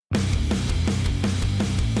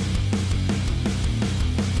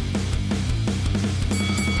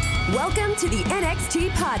to the NXT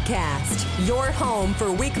Podcast, your home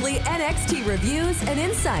for weekly NXT reviews and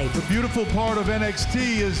insight. The beautiful part of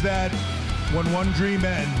NXT is that when one dream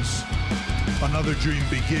ends, another dream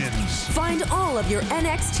begins. Find all of your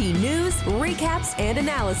NXT news, recaps, and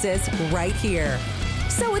analysis right here.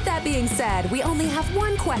 So with that being said, we only have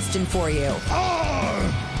one question for you. Are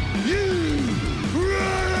you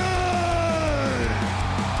ready?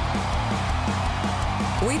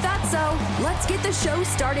 We thought so. Let's get the show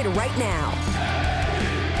started right now.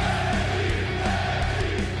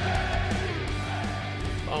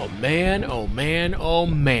 Oh man, oh man, oh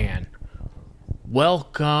man.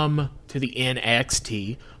 Welcome to the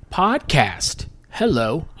NXT Podcast.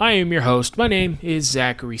 Hello, I am your host. My name is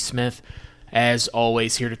Zachary Smith. As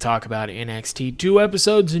always, here to talk about NXT. 2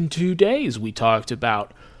 episodes in 2 days. We talked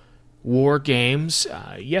about War Games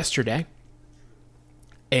yesterday.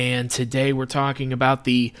 And today we're talking about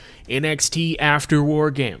the NXT After War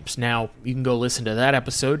Games. Now, you can go listen to that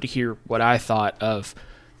episode to hear what I thought of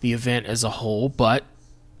the event as a whole. But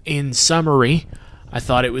in summary, I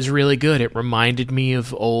thought it was really good. It reminded me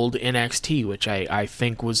of old NXT, which I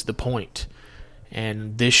think was the point.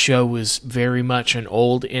 And this show was very much an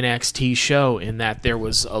old NXT show in that there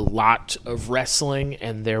was a lot of wrestling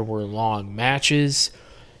and there were long matches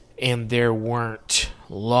and there weren't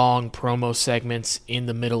long promo segments in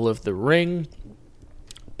the middle of the ring.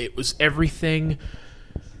 It was everything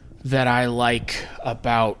that I like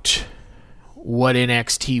about what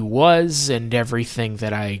NXT was and everything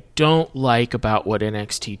that I don't like about what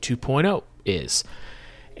NXT 2.0 is.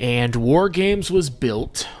 And War Games was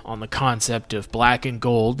built on the concept of Black and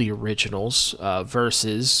Gold, the originals,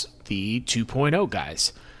 versus the 2.0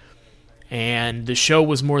 guys. And the show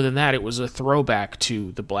was more than that. It was a throwback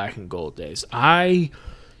to the Black and Gold days. I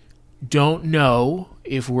don't know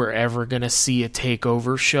if we're ever going to see a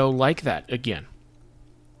takeover show like that again.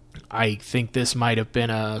 I think this might have been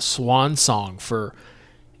a swan song for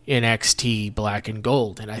NXT Black and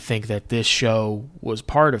Gold, and I think that this show was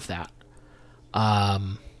part of that.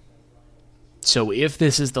 So if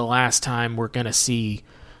this is the last time we're going to see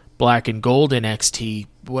Black and Gold NXT,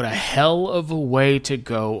 what a hell of a way to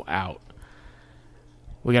go out.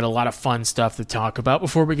 We got a lot of fun stuff to talk about.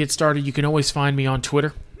 Before we get started, you can always find me on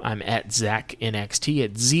Twitter. I'm at ZachNXT,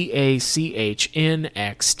 at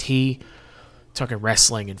ZACHNXT. Talking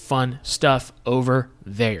wrestling and fun stuff over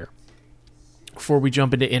there. Before we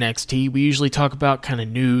jump into NXT, we usually talk about kind of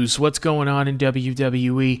news, what's going on in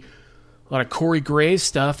WWE. A lot of Corey Graves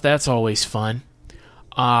stuff, that's always fun.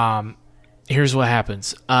 Here's what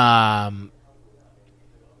happens.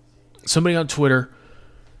 Somebody on Twitter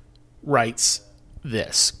writes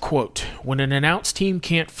this, quote, "When an announced team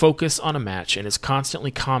can't focus on a match and is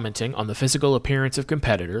constantly commenting on the physical appearance of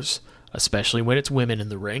competitors, especially when it's women in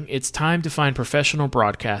the ring, it's time to find professional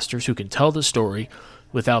broadcasters who can tell the story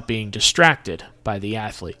without being distracted by the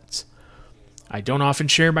athletes. I don't often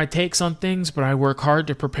share my takes on things, but I work hard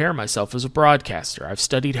to prepare myself as a broadcaster. I've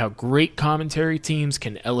studied how great commentary teams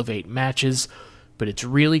can elevate matches, but it's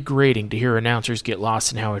really grating to hear announcers get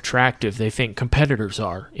lost in how attractive they think competitors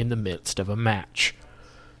are in the midst of a match."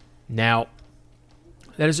 Now,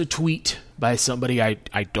 that is a tweet by somebody I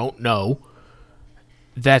don't know.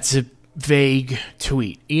 That's a vague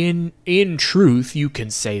tweet. In truth, you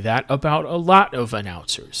can say that about a lot of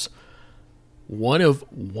announcers. One of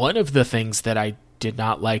the things that I did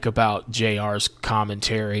not like about JR's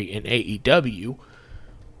commentary in AEW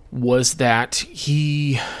was that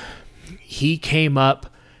he came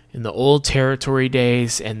up in the old territory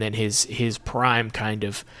days, and then his prime kind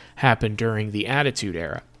of happened during the Attitude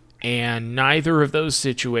Era. And neither of those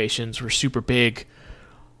situations were super big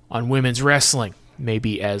on women's wrestling,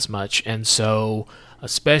 maybe as much. And so,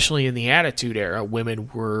 especially in the Attitude Era, women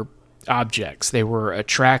were objects. They were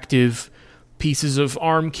attractive pieces of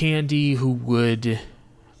arm candy who would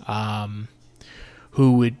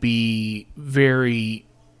be very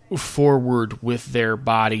forward with their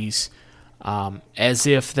bodies, as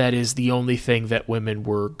if that is the only thing that women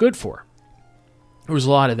were good for. There was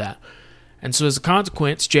a lot of that. And so as a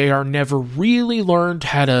consequence, JR never really learned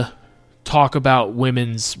how to talk about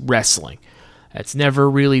women's wrestling. That's never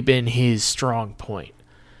really been his strong point.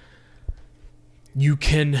 You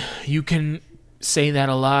can say that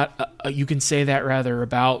a lot. You can say that rather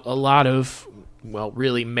about a lot of, well,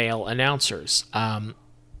 really male announcers,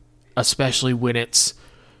 especially when it's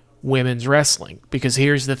women's wrestling. Because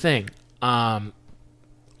here's the thing,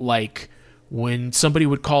 like when somebody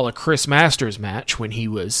would call a Chris Masters match when he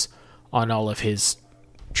was on all of his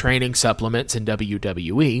training supplements in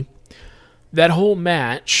WWE, that whole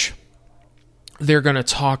match, they're going to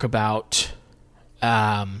talk about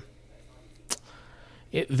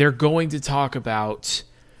they're going to talk about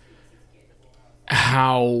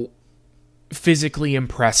how physically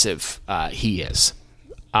impressive he is.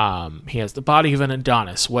 He has the body of an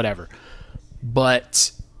Adonis, whatever.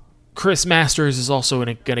 But Chris Masters is also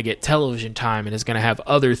going to get television time and is going to have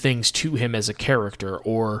other things to him as a character,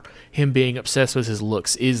 or him being obsessed with his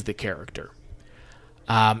looks is the character.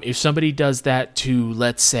 If somebody does that to,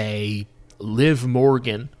 let's say, Liv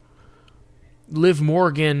Morgan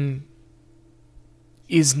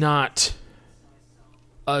is not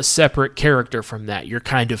a separate character from that. You're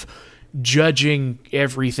kind of judging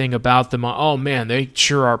everything about them. Oh man, they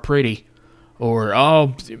sure are pretty. Or,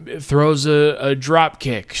 oh, throws a drop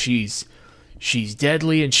kick. She's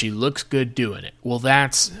deadly and she looks good doing it. Well,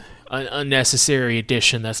 that's an unnecessary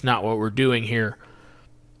addition. That's not what we're doing here.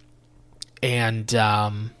 And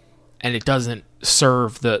it doesn't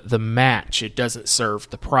serve the match. It doesn't serve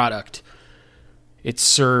the product. It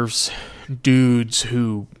serves dudes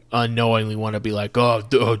who unknowingly want to be like, oh,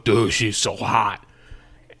 dude, she's so hot.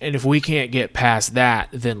 And if we can't get past that,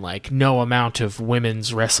 then like no amount of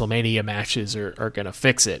women's WrestleMania matches are going to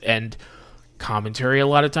fix it. And commentary a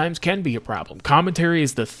lot of times can be a problem. Commentary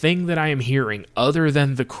is the thing that I am hearing other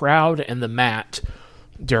than the crowd and the mat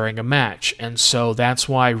during a match. And so that's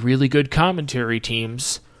why really good commentary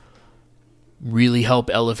teams really help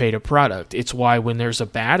elevate a product. It's why when there's a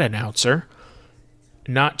bad announcer,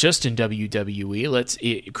 not just in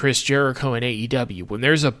WWE, Chris Jericho and AEW, when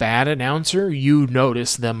there's a bad announcer, you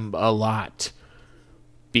notice them a lot,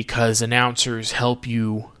 because announcers help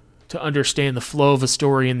you to understand the flow of a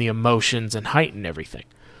story and the emotions and heighten everything.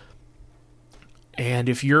 And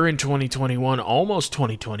if you're in 2021, almost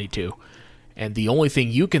 2022, and the only thing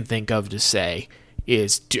you can think of to say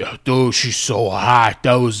is, dude, she's so hot,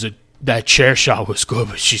 that chair shot was good,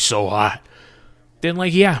 but she's so hot, then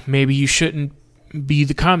like, yeah, maybe you shouldn't be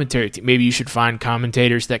the commentary team. Maybe you should find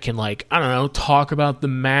commentators that can, like, I don't know, talk about the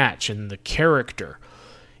match and the character.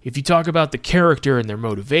 If you talk about the character and their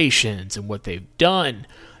motivations and what they've done,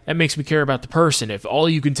 that makes me care about the person. If all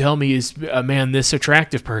you can tell me is, man, this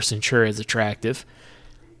attractive person sure is attractive,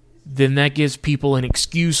 then that gives people an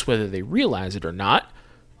excuse, whether they realize it or not,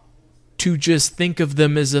 to just think of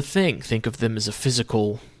them as a thing. Think of them as a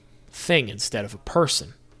physical thing instead of a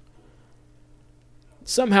person.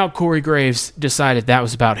 Somehow Corey Graves decided that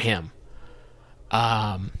was about him.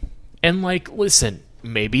 And like, listen,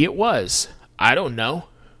 maybe it was. I don't know.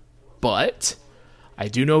 But I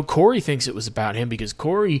do know Corey thinks it was about him, because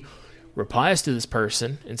Corey replies to this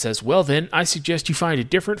person and says, well then, I suggest you find a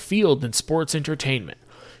different field than sports entertainment.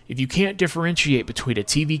 If you can't differentiate between a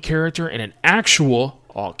TV character and an actual,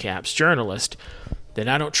 all caps, journalist, then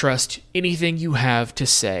I don't trust anything you have to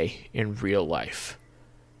say in real life.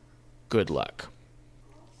 Good luck.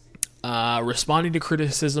 Responding to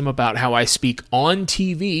criticism about how I speak on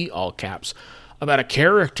TV, all caps, about a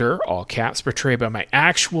character, all caps, portrayed by my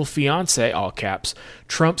actual fiance, all caps,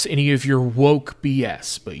 trumps any of your woke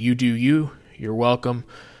BS. But you do you. You're welcome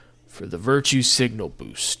for the virtue signal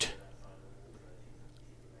boost.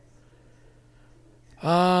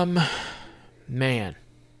 Man.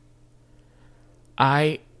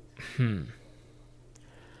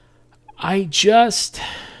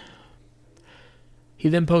 He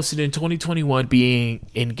then posted in 2021 being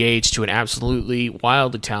engaged to an absolutely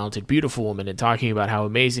wildly talented, beautiful woman, and talking about how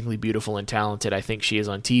amazingly beautiful and talented I think she is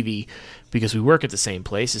on TV because we work at the same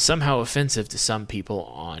place is somehow offensive to some people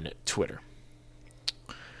on Twitter.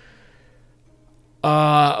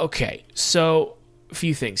 Okay, so a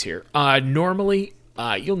few things here. Normally,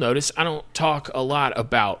 you'll notice I don't talk a lot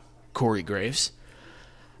about Corey Graves.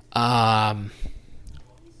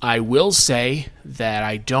 I will say that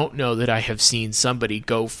I don't know that I have seen somebody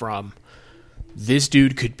go from this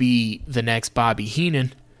dude could be the next Bobby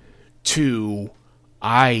Heenan to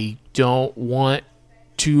I don't want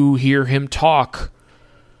to hear him talk.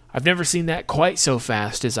 I've never seen that quite so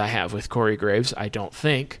fast as I have with Corey Graves, I don't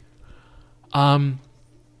think.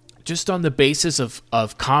 Just on the basis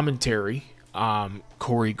of commentary,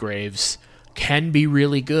 Corey Graves can be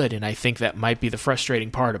really good, and I think that might be the frustrating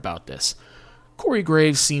part about this. Corey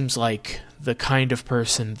Graves seems like the kind of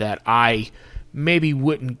person that I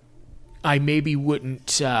wouldn't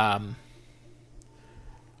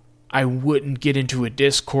get into a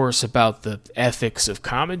discourse about the ethics of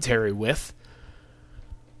commentary with,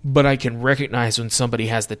 but I can recognize when somebody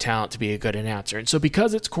has the talent to be a good announcer. And so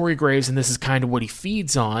because it's Corey Graves and this is kind of what he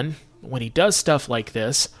feeds on when he does stuff like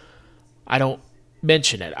this, I don't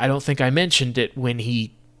mention it. I don't think I mentioned it when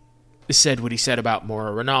he said what he said about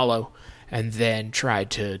Mauro Ranallo and then tried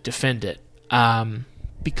to defend it.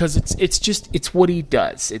 Because it's what he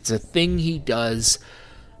does. It's a thing he does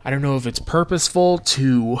I don't know if it's purposeful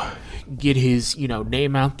to get his,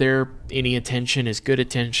 name out there. Any attention is good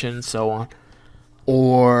attention, so on.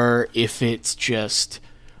 Or if it's just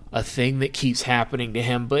a thing that keeps happening to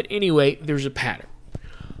him. But anyway, there's a pattern.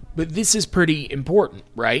 But this is pretty important,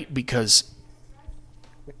 right? Because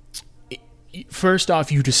first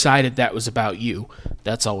off, you decided that was about you.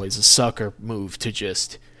 That's always a sucker move to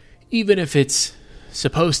just, even if it's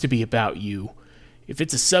supposed to be about you, if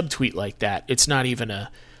it's a subtweet like that, it's not even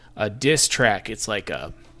a diss track. It's like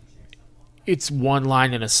it's one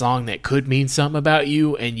line in a song that could mean something about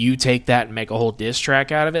you, and you take that and make a whole diss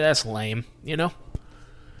track out of it. That's lame,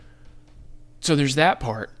 So there's that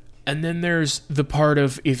part. And then there's the part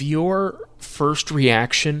of, if your first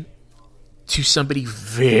reaction to somebody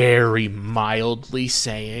very mildly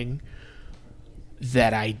saying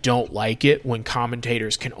that I don't like it when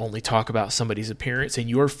commentators can only talk about somebody's appearance, and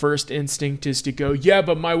your first instinct is to go, yeah,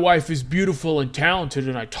 but my wife is beautiful and talented,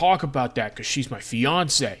 and I talk about that because she's my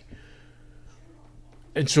fiance.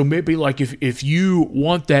 And so maybe, like, if you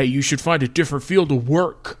want that, you should find a different field of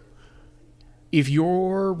work. If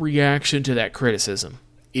your reaction to that criticism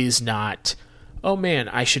is not, oh man,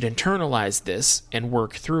 I should internalize this and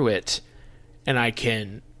work through it,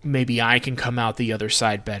 and maybe I can come out the other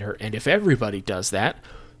side better. And if everybody does that,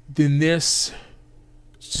 then this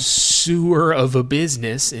sewer of a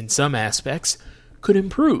business, in some aspects, could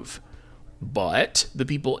improve. But the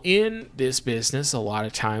people in this business a lot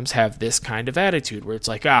of times have this kind of attitude where it's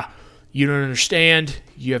like, you don't understand,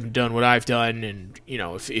 you haven't done what I've done, and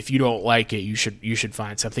if you don't like it, you should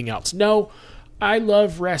find something else. No, I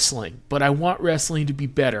love wrestling, but I want wrestling to be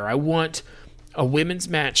better. I want a women's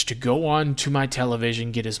match to go on to my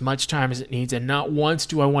television, get as much time as it needs, and not once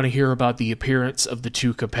do I want to hear about the appearance of the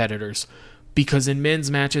two competitors, because in men's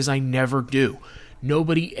matches, I never do.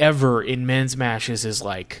 Nobody ever in men's matches is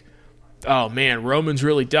like, oh man, Roman's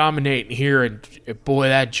really dominating here, and boy,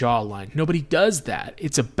 that jawline. Nobody does that.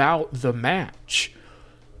 It's about the match.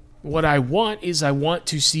 What I want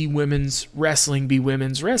to see women's wrestling be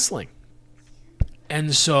women's wrestling.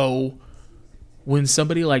 And so when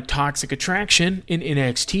somebody like Toxic Attraction in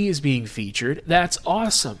NXT is being featured, that's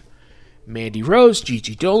awesome. Mandy Rose,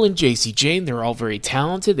 Gigi Dolan, JC Jane, they're all very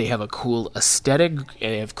talented. They have a cool aesthetic, and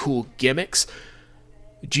they have cool gimmicks.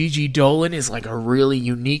 Gigi Dolan is like a really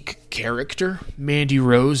unique character. Mandy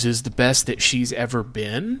Rose is the best that she's ever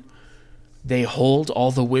been. They hold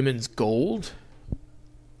all the women's gold.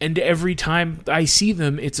 And every time I see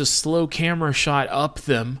them, it's a slow camera shot up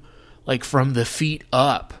them, like from the feet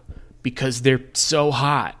up, because they're so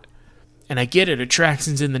hot. And I get it,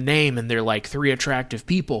 attraction's in the name, and they're like three attractive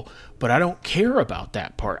people, but I don't care about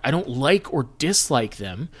that part. I don't like or dislike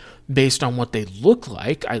them based on what they look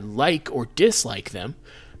like. I like or dislike them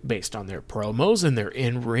based on their promos and their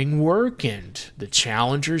in-ring work and the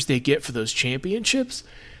challengers they get for those championships.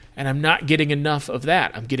 And I'm not getting enough of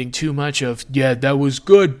that. I'm getting too much of, yeah, that was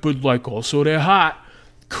good, but like also they're hot.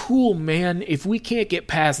 Cool, man. If we can't get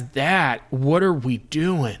past that, what are we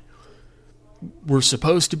doing? We're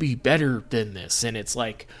supposed to be better than this. And it's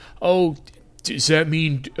like, oh, does that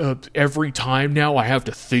mean every time now I have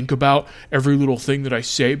to think about every little thing that I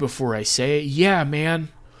say before I say it? Yeah, man.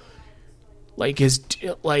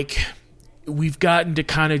 We've gotten to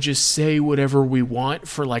kind of just say whatever we want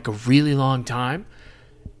for like a really long time.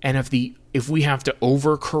 And if we have to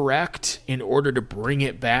overcorrect in order to bring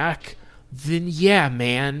it back, then yeah,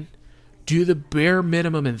 man, do the bare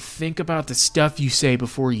minimum and think about the stuff you say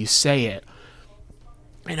before you say it.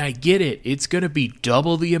 And I get it. It's going to be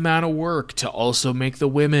double the amount of work to also make the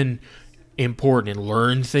women important and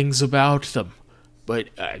learn things about them. But,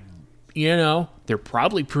 they're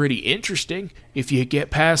probably pretty interesting if you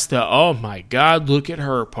get past the, oh my God, look at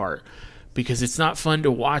her part. Because it's not fun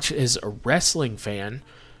to watch as a wrestling fan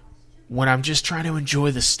when I'm just trying to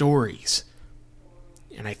enjoy the stories.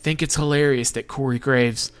 And I think it's hilarious that Corey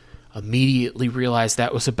Graves immediately realized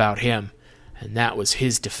that was about him, and that was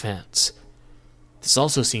his defense. This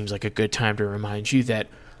also seems like a good time to remind you that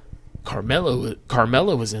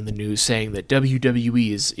Carmella was in the news saying that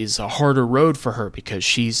WWE is a harder road for her because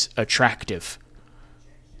she's attractive.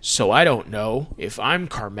 So I don't know if I'm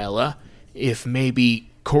Carmella, if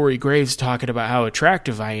maybe Corey Graves talking about how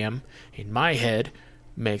attractive I am, in my head,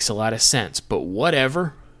 makes a lot of sense. But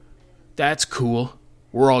whatever, that's cool.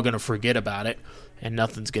 We're all going to forget about it, and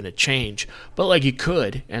nothing's going to change. But like it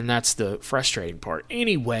could, and that's the frustrating part.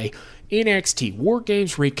 Anyway, NXT War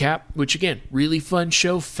Games recap, which again, really fun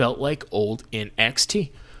show, felt like old NXT.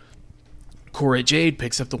 Cora Jade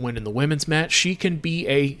picks up the win in the women's match. She can be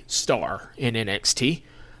a star in NXT.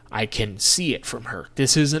 I can see it from her.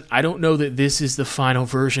 I don't know that this is the final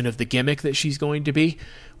version of the gimmick that she's going to be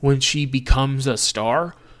when she becomes a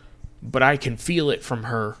star, but I can feel it from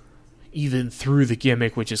her even through the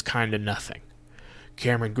gimmick, which is kind of nothing.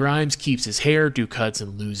 Cameron Grimes keeps his hair, Duke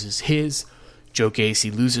Hudson loses his, Joe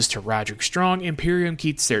Gacy loses to Roderick Strong, Imperium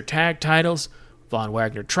keeps their tag titles, Von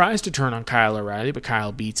Wagner tries to turn on Kyle O'Reilly, but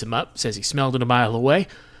Kyle beats him up, says he smelled it a mile away.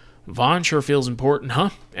 Von sure feels important,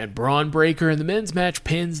 huh? And Braun Breaker in the men's match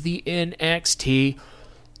pins the NXT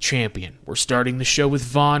champion. We're starting the show with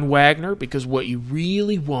Von Wagner because what you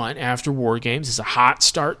really want after War Games is a hot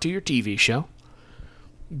start to your TV show.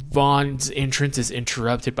 Von's entrance is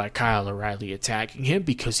interrupted by Kyle O'Reilly attacking him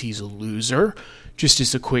because he's a loser. Just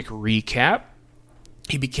as a quick recap,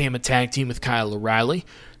 he became a tag team with Kyle O'Reilly.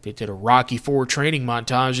 They did a Rocky IV training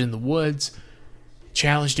montage in the woods,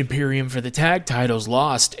 challenged Imperium for the tag titles,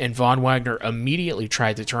 lost, and Von Wagner immediately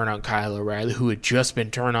tried to turn on Kyle O'Reilly, who had just been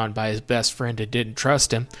turned on by his best friend and didn't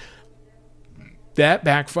trust him. That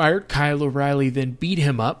backfired. Kyle O'Reilly then beat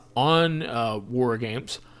him up on War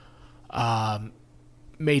Games,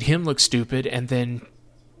 made him look stupid, and then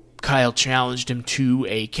Kyle challenged him to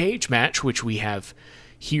a cage match, which we have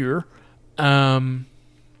here. And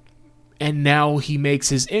now he makes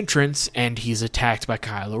his entrance, and he's attacked by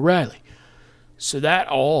Kyle O'Reilly. So that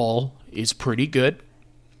all is pretty good.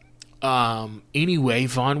 Anyway,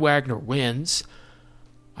 Von Wagner wins.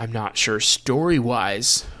 I'm not sure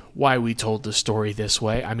story-wise why we told the story this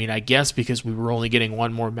way. I mean, I guess because we were only getting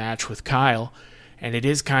one more match with Kyle, and it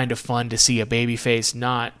is kind of fun to see a babyface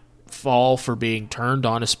not fall for being turned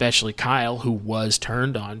on, especially Kyle, who was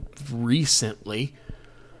turned on recently.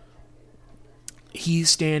 He's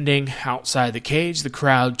standing outside the cage. The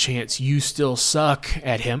crowd chants, "You still suck,"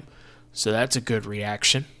 at him. So that's a good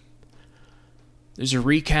reaction. There's a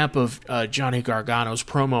recap of Johnny Gargano's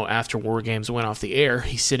promo after War Games went off the air.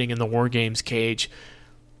 He's sitting in the War Games cage.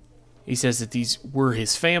 He says that these were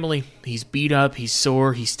his family. He's beat up, he's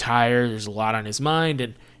sore, he's tired, there's a lot on his mind,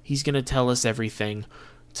 and he's going to tell us everything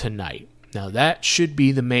tonight. Now that should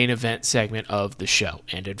be the main event segment of the show,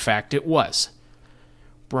 and in fact it was.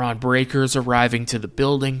 Braun Breaker's arriving to the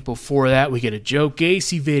building. Before that, we get a Joe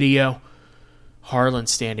Gacy video. Harland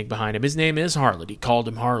standing behind him. His name is Harland. He called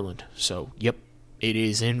him Harland. So, yep, it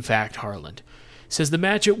is in fact Harland. Says the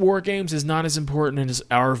match at War Games is not as important as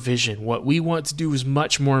our vision. What we want to do is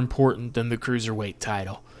much more important than the Cruiserweight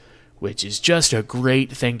title, which is just a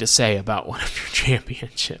great thing to say about one of your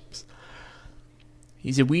championships.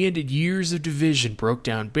 He said, we ended years of division, broke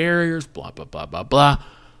down barriers, blah, blah, blah, blah, blah.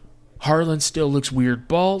 Harland still looks weird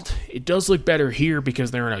bald. It does look better here because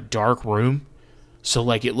they're in a dark room. So,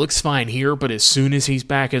 like, it looks fine here, but as soon as he's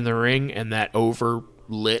back in the ring and that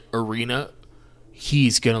overlit arena,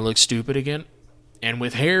 he's going to look stupid again. And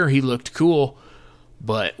with hair, he looked cool.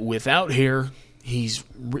 But without hair, he's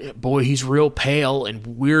real pale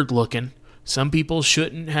and weird looking. Some people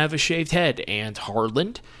shouldn't have a shaved head, and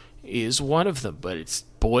Harland is one of them. But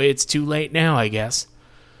it's too late now, I guess.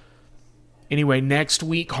 Anyway, next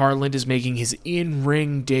week, Harland is making his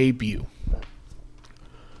in-ring debut.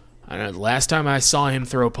 I know the last time I saw him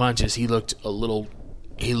throw punches, he looked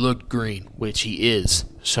green, which he is.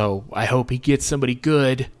 So I hope he gets somebody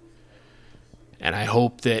good, and I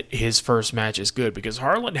hope that his first match is good, because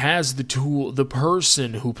Harland has the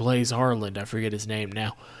person who plays Harland, I forget his name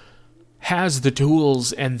now, has the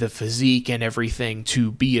tools and the physique and everything to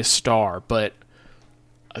be a star, but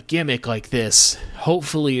a gimmick like this,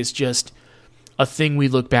 hopefully is just a thing we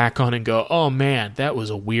look back on and go, oh man, that was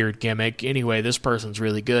a weird gimmick. Anyway, this person's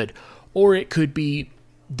really good. Or it could be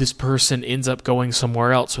this person ends up going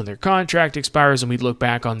somewhere else when their contract expires and we look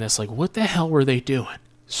back on this like, what the hell were they doing?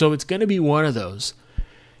 So it's going to be one of those.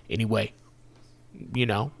 Anyway,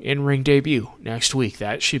 in-ring debut next week.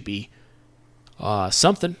 That should be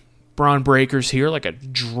something. Braun Breaker's here like a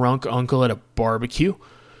drunk uncle at a barbecue.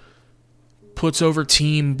 Puts over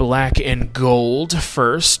Team Black and Gold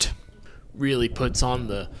first. Really puts on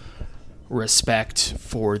the respect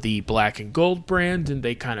for the Black and Gold brand, and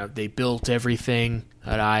they built everything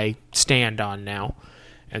that I stand on now,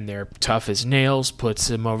 and they're tough as nails. Puts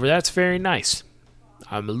him over. That's very nice.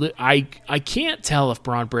 I can't tell if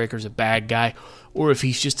Braun Breaker's a bad guy or if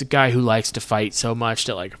he's just a guy who likes to fight so much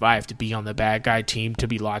that, like, if I have to be on the bad guy team to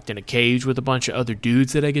be locked in a cage with a bunch of other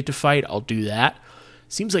dudes that I get to fight, I'll do that.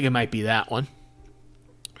 Seems like it might be that one.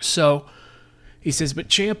 So he says, but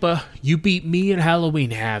Ciampa, you beat me at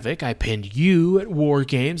Halloween Havoc. I pinned you at War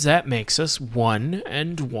Games. That makes us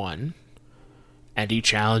 1-1. And he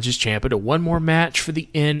challenges Ciampa to one more match for the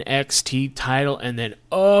NXT title. And then,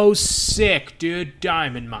 oh, sick, dude.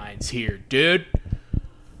 Diamond Mine's here, dude.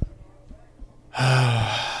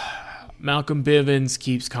 Malcolm Bivens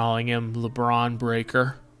keeps calling him LeBron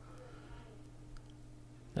Breaker.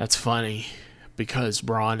 That's funny because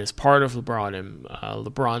Braun is part of LeBron, and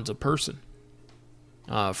LeBron's a person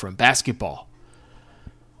from basketball.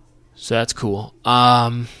 So that's cool.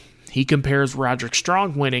 He compares Roderick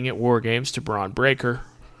Strong winning at War Games to Braun Breaker.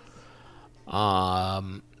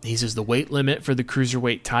 He says the weight limit for the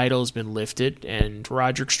Cruiserweight title has been lifted, and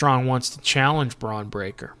Roderick Strong wants to challenge Braun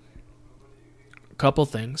Breaker. A couple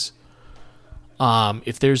things.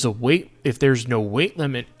 If there's no weight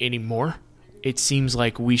limit anymore, it seems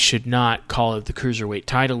like we should not call it the Cruiserweight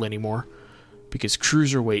title anymore, because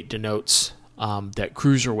Cruiserweight denotes that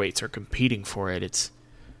Cruiserweights are competing for it. It's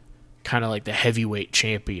kind of like the Heavyweight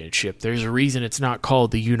Championship. There's a reason it's not called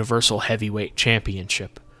the Universal Heavyweight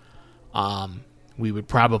Championship. We would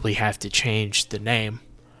probably have to change the name.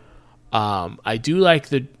 I do like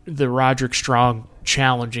the Roderick Strong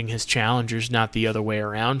challenging his challengers, not the other way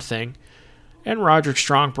around thing. And Roderick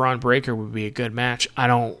Strong, Braun Breaker would be a good match. I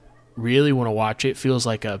don't really want to watch it. It feels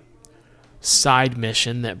like a side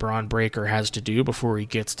mission that Braun Breaker has to do before he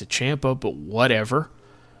gets to Ciampa, but whatever.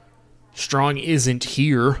 Strong isn't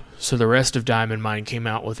here, so the rest of Diamond Mine came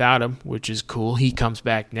out without him, which is cool. He comes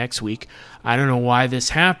back next week. I don't know why this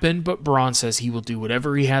happened, but Braun says he will do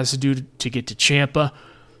whatever he has to do to get to Ciampa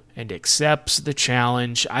and accepts the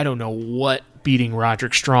challenge. I don't know what beating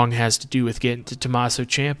Roderick Strong has to do with getting to Tommaso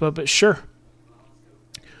Ciampa, but sure.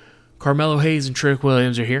 Carmelo Hayes and Trick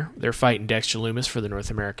Williams are here. They're fighting Dexter Lumis for the North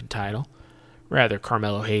American title. Rather,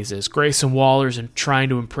 Carmelo Hayes is. Grayson Waller's and trying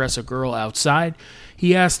to impress a girl outside.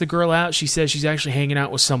 He asks the girl out. She says she's actually hanging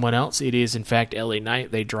out with someone else. It is, in fact, LA Knight.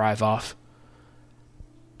 They drive off.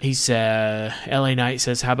 He said, LA Knight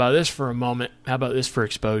says, how about this for a moment? How about this for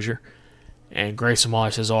exposure? And Grayson Waller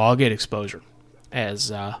says, oh, I'll get exposure.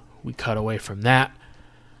 As we cut away from that.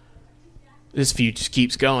 This feud just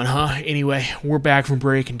keeps going, huh? Anyway, we're back from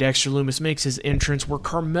break, and Dexter Lumis makes his entrance where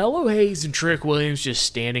Carmelo Hayes and Trick Williams just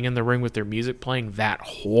standing in the ring with their music playing that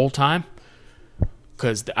whole time.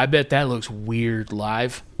 Because I bet that looks weird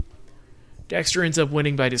live. Dexter ends up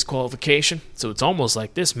winning by disqualification, so it's almost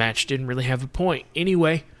like this match didn't really have a point.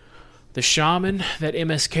 Anyway, the shaman that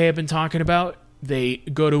MSK have been talking about, they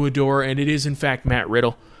go to a door, and it is in fact Matt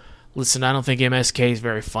Riddle. Listen, I don't think MSK is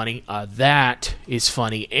very funny. That is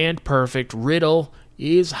funny and perfect. Riddle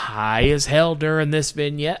is high as hell during this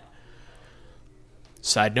vignette.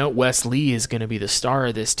 Side note, Wes Lee is going to be the star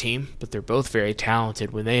of this team, but they're both very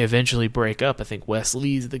talented. When they eventually break up, I think Wes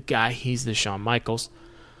Lee's the guy. He's the Shawn Michaels.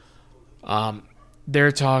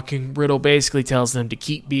 They're talking. Riddle basically tells them to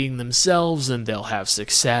keep being themselves and they'll have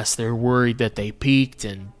success. They're worried that they peaked,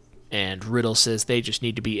 and Riddle says they just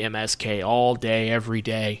need to be MSK all day, every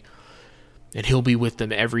day. And he'll be with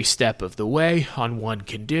them every step of the way on one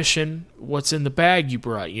condition. What's in the bag you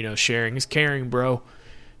brought? Sharing is caring, bro.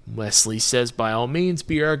 Wesley says, by all means,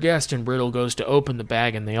 be our guest. And Riddle goes to open the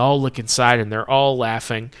bag, and they all look inside, and they're all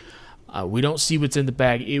laughing. We don't see what's in the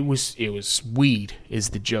bag. It was weed is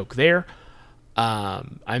the joke there.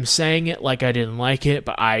 I'm saying it like I didn't like it,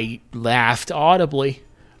 but I laughed audibly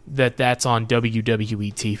that's on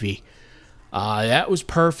WWE TV. That was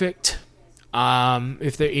perfect.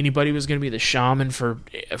 If anybody was going to be the shaman for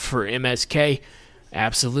MSK,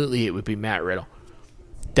 absolutely it would be Matt Riddle.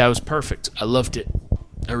 That was perfect. I loved it.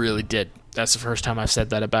 I really did. That's the first time I've said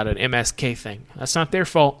that about an MSK thing. That's not their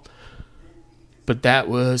fault. But that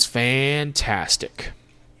was fantastic.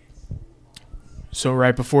 So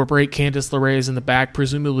right before break, Candice LeRae is in the back,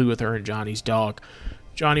 presumably with her and Johnny's dog.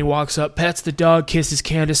 Johnny walks up, pets the dog, kisses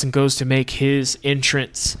Candice, and goes to make his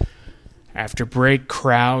entrance. After break,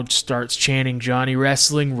 crowd starts chanting Johnny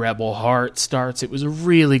Wrestling, Rebel Heart starts. It was a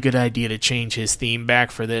really good idea to change his theme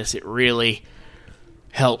back for this. It really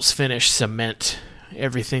helps cement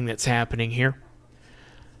everything that's happening here.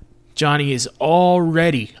 Johnny is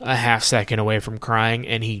already a half second away from crying,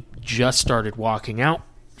 and he just started walking out.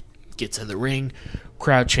 Gets in the ring.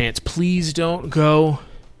 Crowd chants, please don't go.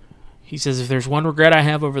 He says, if there's one regret I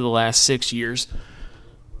have over the last 6 years,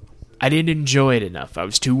 I didn't enjoy it enough. I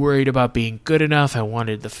was too worried about being good enough. I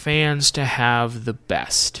wanted the fans to have the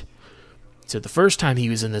best. So the first time he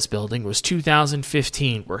was in this building was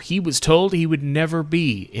 2015, where he was told he would never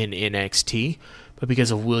be in NXT, but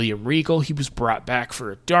because of William Regal, he was brought back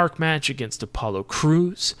for a dark match against Apollo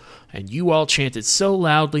Crews, and you all chanted so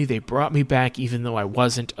loudly they brought me back even though I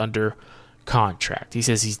wasn't under contract. He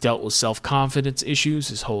says he's dealt with self-confidence issues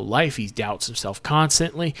his whole life. He doubts himself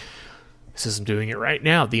constantly. He says, I'm doing it right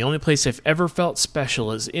now. The only place I've ever felt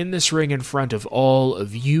special is in this ring in front of all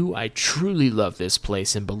of you. I truly love this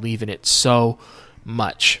place and believe in it so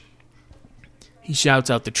much. He shouts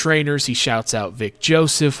out the trainers. He shouts out Vic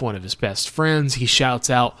Joseph, one of his best friends. He shouts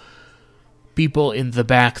out people in the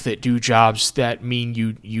back that do jobs that mean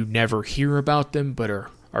you never hear about them but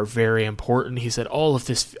are very important. He said, all of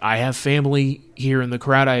this, I have family here in the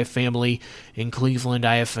crowd. I have family in Cleveland.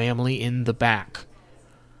 I have family in the back.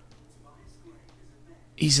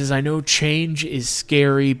 He says, I know change is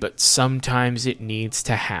scary, but sometimes it needs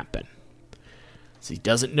to happen. So he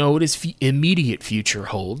doesn't know what his immediate future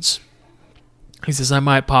holds. He says, I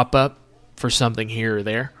might pop up for something here or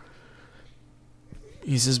there.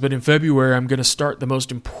 He says, but in February, I'm going to start the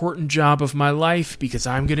most important job of my life because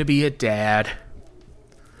I'm going to be a dad.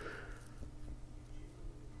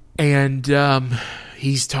 And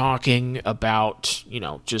he's talking about,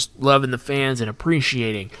 just loving the fans and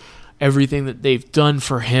appreciating everything that they've done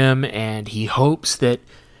for him. And he hopes that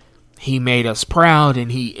he made us proud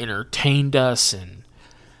and he entertained us, and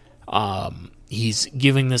he's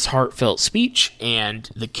giving this heartfelt speech, and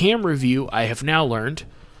the camera view, I have now learned,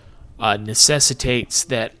 necessitates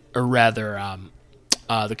that, or rather,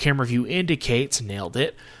 the camera view indicates, nailed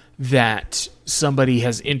it, that somebody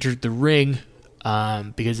has entered the ring,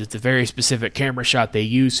 because it's a very specific camera shot they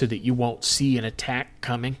use so that you won't see an attack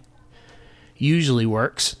coming. Usually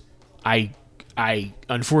works. I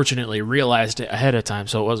unfortunately realized it ahead of time,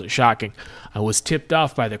 so it wasn't shocking. I was tipped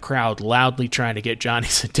off by the crowd loudly trying to get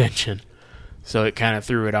Johnny's attention, so it kind of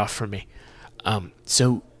threw it off for me.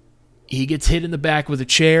 So he gets hit in the back with a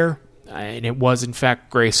chair, and it was, in fact,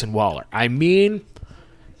 Grayson Waller. I mean,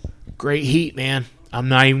 great heat, man. I'm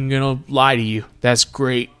not even going to lie to you. That's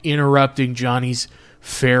great. Interrupting Johnny's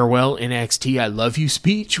farewell NXT I love you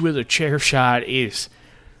speech with a chair shot is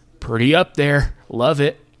pretty up there. Love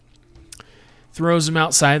it. Throws him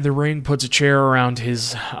outside the ring, puts a chair around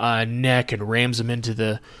his neck, and rams him into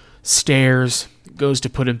the stairs. Goes to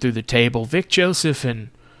put him through the table. Vic Joseph and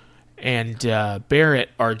Barrett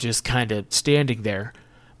are just kind of standing there.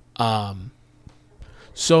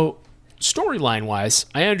 So storyline-wise,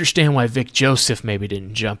 I understand why Vic Joseph maybe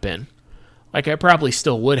didn't jump in. Like, I probably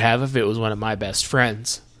still would have if it was one of my best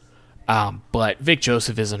friends. But Vic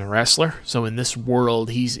Joseph isn't a wrestler, so in this world,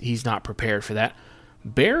 he's not prepared for that.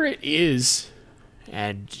 Barrett is,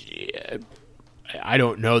 and I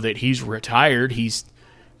don't know that he's retired. He's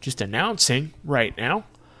just announcing right now.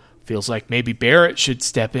 Feels like maybe Barrett should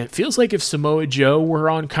step in. Feels like if Samoa Joe were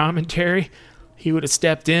on commentary, he would have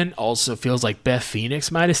stepped in. Also feels like Beth Phoenix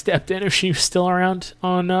might have stepped in if she was still around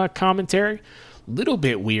on commentary. Little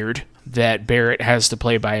bit weird that Barrett has to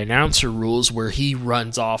play by announcer rules where he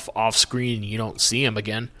runs off screen and you don't see him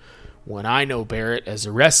again, when I know Barrett as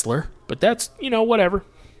a wrestler. But that's, whatever.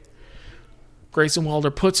 Grayson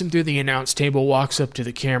Waller puts him through the announce table, walks up to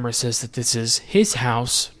the camera, says that this is his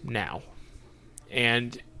house now.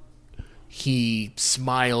 And he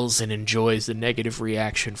smiles and enjoys the negative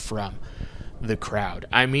reaction from the crowd.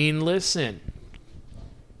 I mean, listen.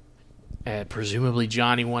 Presumably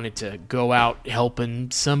Johnny wanted to go out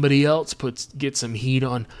helping somebody else, get some heat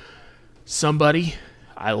on somebody.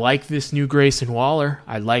 I like this new Grayson Waller.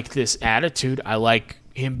 I like this attitude. I like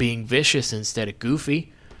him being vicious instead of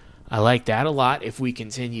goofy. I like that a lot. If we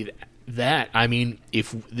continue that, I mean,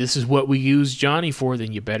 if this is what we use Johnny for,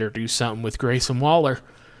 then you better do something with Grayson Waller,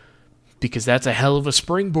 because that's a hell of a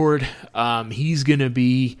springboard. He's going to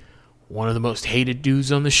be one of the most hated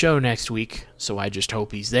dudes on the show next week, so I just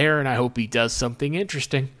hope he's there, and I hope he does something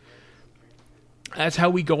interesting. That's how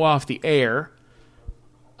we go off the air.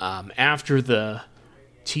 After the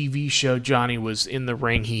TV show, Johnny was in the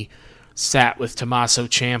ring. He sat with Tommaso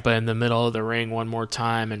Ciampa in the middle of the ring one more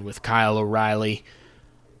time, and with Kyle O'Reilly.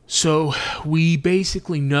 So we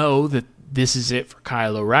basically know that this is it for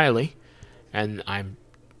Kyle O'Reilly, and I'm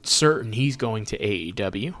certain he's going to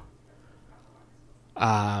AEW.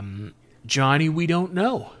 Johnny, we don't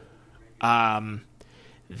know.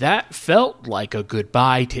 That felt like a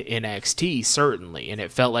goodbye to NXT, certainly, and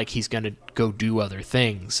it felt like he's going to go do other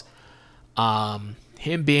things.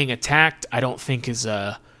 Him being attacked, I don't think is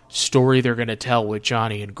a story they're going to tell with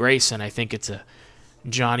Johnny and Grayson. I think it's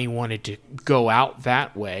Johnny wanted to go out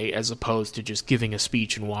that way as opposed to just giving a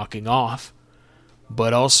speech and walking off.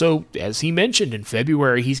 But also, as he mentioned, in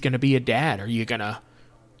February, he's going to be a dad. Are you going to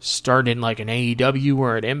start in like an AEW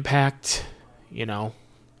or an Impact,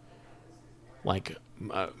 like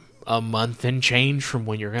a month and change from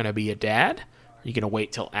when you're going to be a dad? Are you going to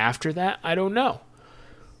wait till after that? I don't know.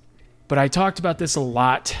 But I talked about this a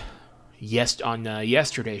lot on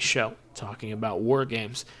yesterday's show, talking about War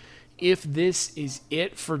Games. If this is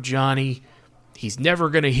it for Johnny, he's never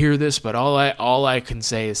going to hear this, but all I can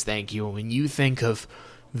say is thank you. When you think of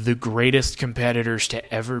the greatest competitors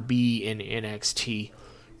to ever be in NXT,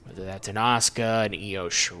 Whether that's an Asuka, an Io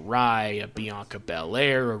Shirai, a Bianca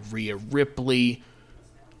Belair, a Rhea Ripley,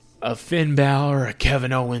 a Finn Balor, a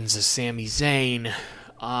Kevin Owens, a Sami Zayn,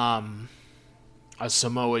 a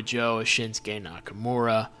Samoa Joe, a Shinsuke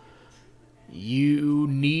Nakamura. You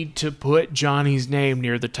need to put Johnny's name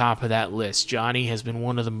near the top of that list. Johnny has been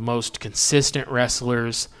one of the most consistent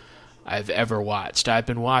wrestlers I've ever watched. I've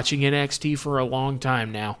been watching NXT for a long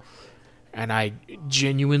time now, and I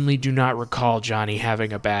genuinely do not recall Johnny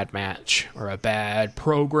having a bad match or a bad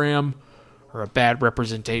program or a bad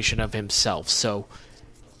representation of himself. So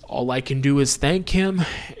all I can do is thank him,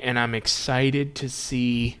 and I'm excited to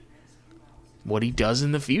see what he does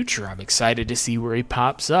in the future. I'm excited to see where he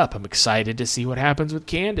pops up. I'm excited to see what happens with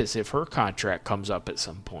Candice if her contract comes up at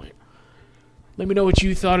some point. Let me know what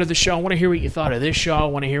you thought of the show. I want to hear what you thought of this show. I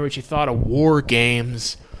want to hear what you thought of War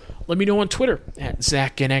Games. Let me know on Twitter at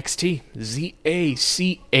ZachNXT.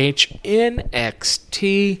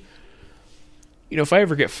 ZACHNXT. You know, if I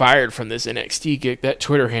ever get fired from this NXT gig, that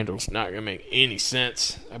Twitter handle's not going to make any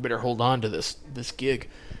sense. I better hold on to this gig.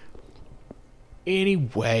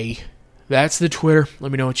 Anyway, that's the Twitter.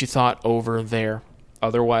 Let me know what you thought over there.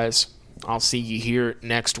 Otherwise, I'll see you here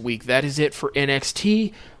next week. That is it for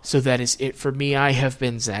NXT. So that is it for me. I have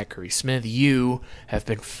been Zachary Smith. You have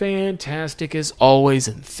been fantastic as always,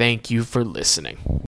 and thank you for listening.